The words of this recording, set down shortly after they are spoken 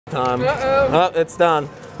time. Oh, it's done.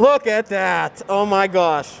 Look at that. Oh my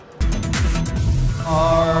gosh.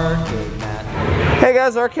 Arcade Matt. Hey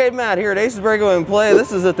guys, Arcade Matt here at Aces Breakaway and Play.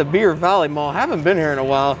 This is at the Beer Valley Mall. Haven't been here in a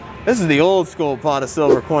while. This is the old school pot of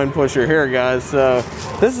silver coin pusher here, guys. So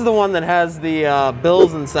this is the one that has the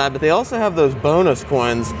bills inside, but they also have those bonus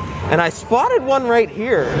coins. And I spotted one right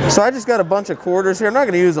here. So I just got a bunch of quarters here. I'm not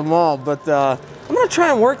gonna use them all, but I'm gonna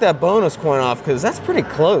try and work that bonus coin off because that's pretty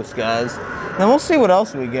close, guys. And we'll see what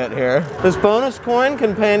else we get here. This bonus coin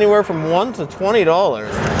can pay anywhere from $1 to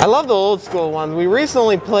 $20. I love the old school ones. We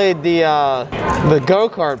recently played the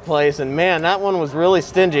go-kart place, and man, that one was really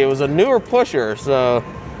stingy. It was a newer pusher, so.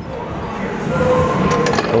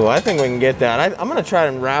 Oh, I think we can get that. I'm gonna try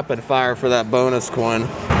and rapid fire for that bonus coin.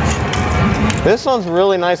 This one's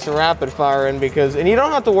really nice to rapid fire in because, and you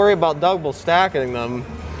don't have to worry about double stacking them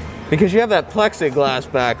because you have that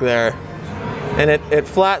plexiglass back there. And it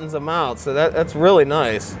flattens them out, so that's really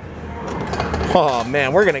nice. Oh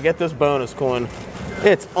man, we're gonna get this bonus coin.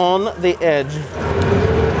 It's on the edge.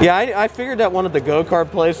 Yeah, I figured that one at the go-kart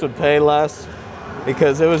place would pay less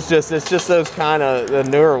because it's just those kind of the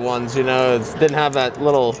newer ones, you know. It didn't have that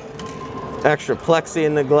little extra plexi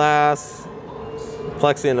in the glass,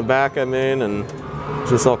 plexi in the back, I mean, and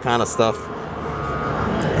just all kind of stuff.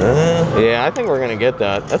 Yeah, I think we're gonna get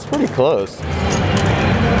that. That's pretty close.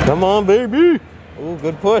 Come on, baby. Ooh,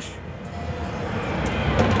 good push.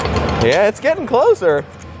 Yeah, it's getting closer.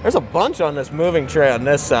 There's a bunch on this moving tray on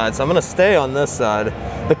this side, so I'm gonna stay on this side.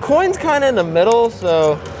 The coin's kind of in the middle,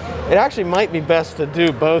 so it actually might be best to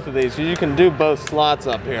do both of these because you can do both slots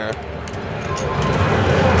up here.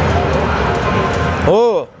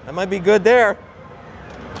 Oh, that might be good there.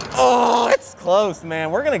 Oh, it's close, man.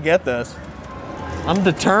 We're gonna get this. I'm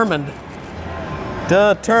determined.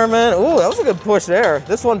 Determined. Ooh, that was a good push there.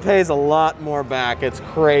 This one pays a lot more back. It's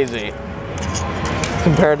crazy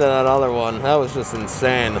compared to that other one. That was just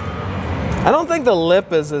insane. I don't think the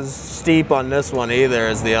lip is as steep on this one either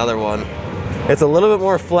as the other one. It's a little bit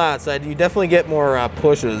more flat, so you definitely get more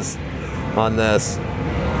pushes on this.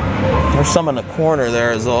 There's some in the corner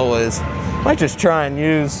there as always. Might just try and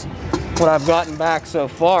use what I've gotten back so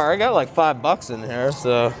far. I got like $5 in here,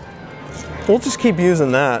 so we'll just keep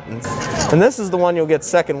using that. And this is the one you'll get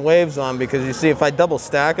second waves on because you see if I double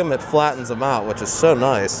stack them, it flattens them out, which is so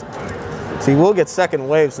nice. So you will get second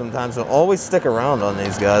waves sometimes, so always stick around on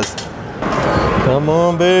these guys. Come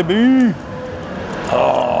on, baby.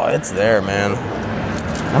 Oh, it's there, man.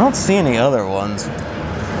 I don't see any other ones.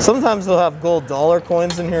 Sometimes they'll have gold dollar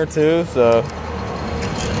coins in here too, so.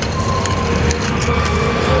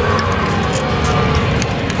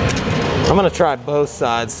 I'm gonna try both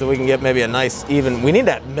sides so we can get maybe a nice even, we need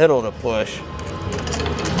that middle to push.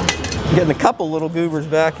 I'm getting a couple little goobers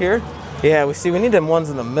back here. Yeah, we need them ones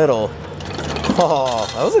in the middle. Oh,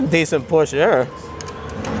 that was a decent push there.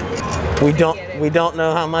 We don't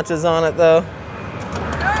know how much is on it though.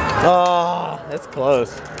 Oh, it's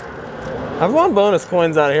close. I've won bonus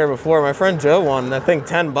coins out of here before. My friend Joe won, I think,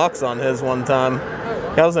 $10 on his one time.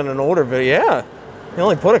 That was in an older video. Yeah, he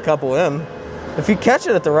only put a couple in. If you catch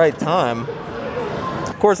it at the right time.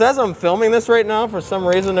 Of course, as I'm filming this right now, for some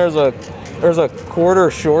reason there's a quarter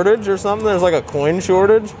shortage or something. There's like a coin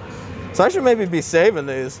shortage. So I should maybe be saving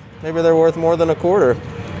these. Maybe they're worth more than a quarter.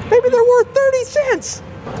 Maybe they're worth 30 cents.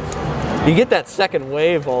 You get that second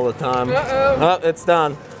wave all the time. Oh, it's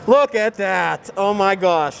done. Look at that. Oh my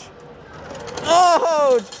gosh.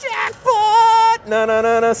 Oh, jackpot!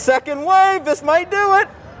 No. Second wave. This might do it.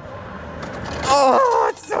 Oh,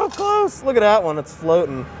 it's so close. Look at that one, it's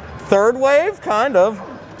floating. Third wave, kind of.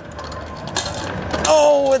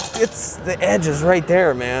 Oh, it's the edge is right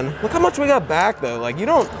there, man. Look how much we got back though. Like you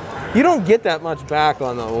don't get that much back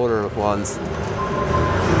on the older ones.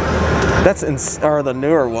 Or the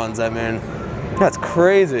newer ones, I mean. That's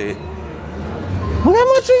crazy. Look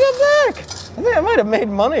how much we got back. I think I might have made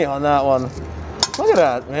money on that one. Look at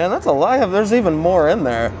that, man. That's a lie. There's even more in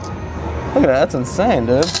there. Look at that, that's insane,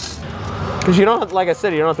 dude. Because you don't, like I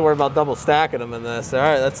said, you don't have to worry about double stacking them in this. All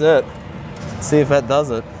right, that's it. Let's see if that does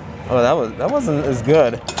it. Oh, that wasn't as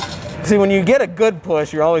good. See, when you get a good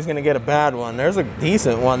push, you're always going to get a bad one. There's a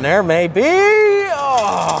decent one there, maybe.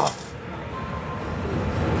 Oh,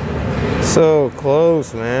 so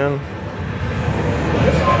close, man.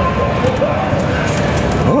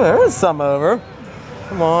 Oh, there is some over.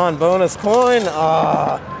 Come on, bonus coin.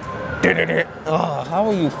 Oh, how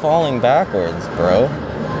are you falling backwards, bro?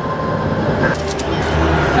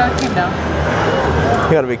 Came down.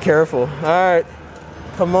 You gotta be careful. All right,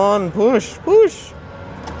 come on, push.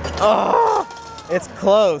 Oh, it's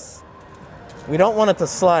close. We don't want it to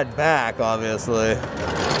slide back, obviously.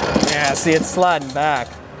 Yeah, see, it's sliding back.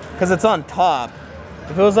 because it's on top.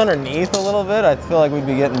 If it was underneath a little bit, I feel like we'd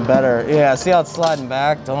be getting better. Yeah, see how it's sliding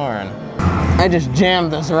back? Darn. I just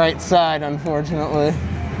jammed this right side, unfortunately.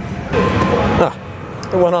 Huh.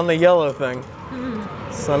 It went on the yellow thing.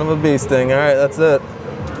 Son of a bee sting. All right, that's it.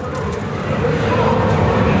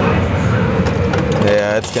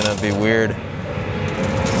 Yeah, it's gonna be weird.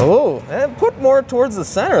 Oh, put more towards the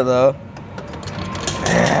center though.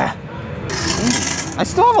 Yeah. I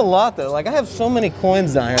still have a lot though. Like I have so many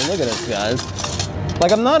coins down here. Look at this, guys.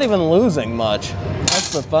 Like I'm not even losing much.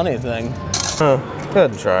 That's the funny thing. Huh. Go ahead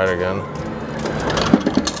and try it again.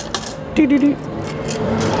 Doo-doo-doo.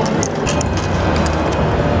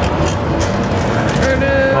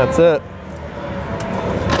 That's it.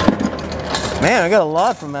 Man, I got a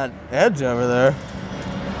lot from that edge over there.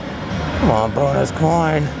 Come on, bonus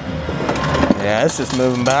coin. Yeah, it's just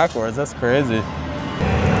moving backwards. That's crazy.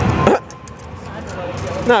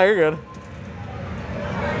 No, you're good.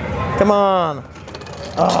 Come on.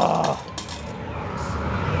 Oh.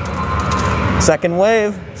 Second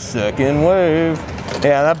wave. Second wave.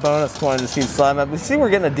 Yeah, that bonus coin just keeps sliding up. We see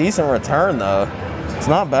we're getting a decent return though. It's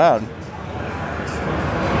not bad.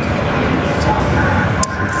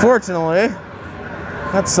 Unfortunately,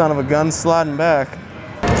 that son of a gun's sliding back.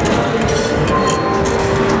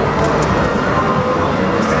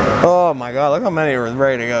 Oh my God, look how many are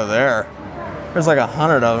ready to go there. There's like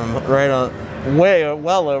 100 of them right on,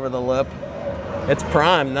 well over the lip. It's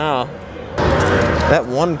prime now. That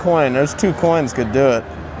one coin, those 2 coins could do it.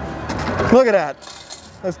 Look at that.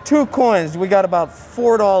 Those 2 coins, we got about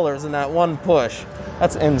 $4 in that one push.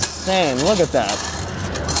 That's insane, look at that.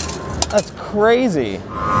 That's crazy.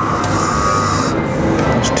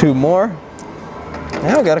 There's 2 more.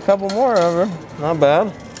 Yeah, we got a couple more over. Not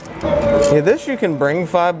bad. Yeah, this you can bring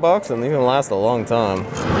 $5 and you can last a long time.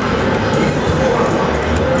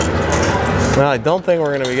 Well, I don't think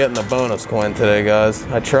we're gonna be getting the bonus coin today, guys.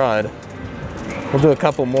 I tried. We'll do a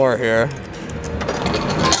couple more here.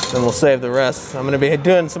 Then we'll save the rest. I'm gonna be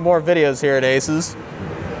doing some more videos here at Aces.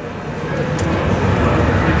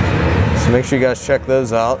 So make sure you guys check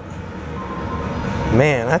those out.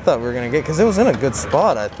 Man, I thought we were gonna get, because it was in a good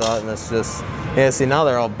spot, I thought, and it's just, yeah, see now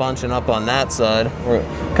they're all bunching up on that side. We're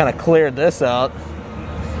kind of cleared this out.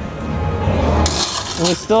 And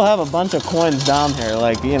we still have a bunch of coins down here,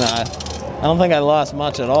 like, you know, I don't think I lost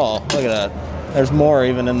much at all. Look at that. There's more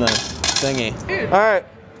even in the thingy. All right,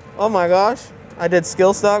 oh my gosh. I did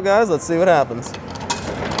skill stop, guys. Let's see what happens.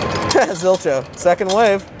 Zilcho, second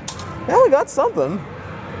wave. Yeah, we got something.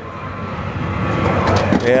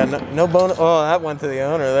 Yeah, no bonus. Oh, that went to the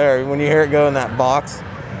owner there. When you hear it go in that box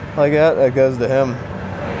like that, it goes to him.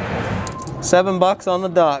 $7 on the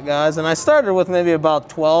dot, guys. And I started with maybe about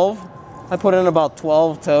 12. I put in about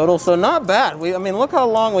 12 total, so not bad. I mean, look how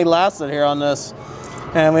long we lasted here on this.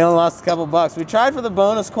 And we only lost a couple bucks. We tried for the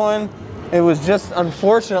bonus coin. It was just,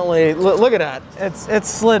 unfortunately, look at that. It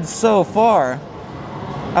slid so far.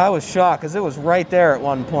 I was shocked because it was right there at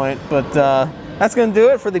one point. But that's going to do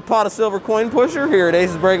it for the Pot of Silver coin pusher here at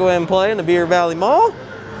Aces Breakaway and Play in the Beaver Valley Mall.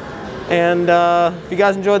 And if you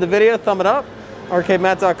guys enjoyed the video, thumb it up.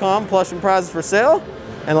 ArcadeMat.com, plush and prizes for sale.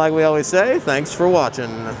 And like we always say, thanks for watching.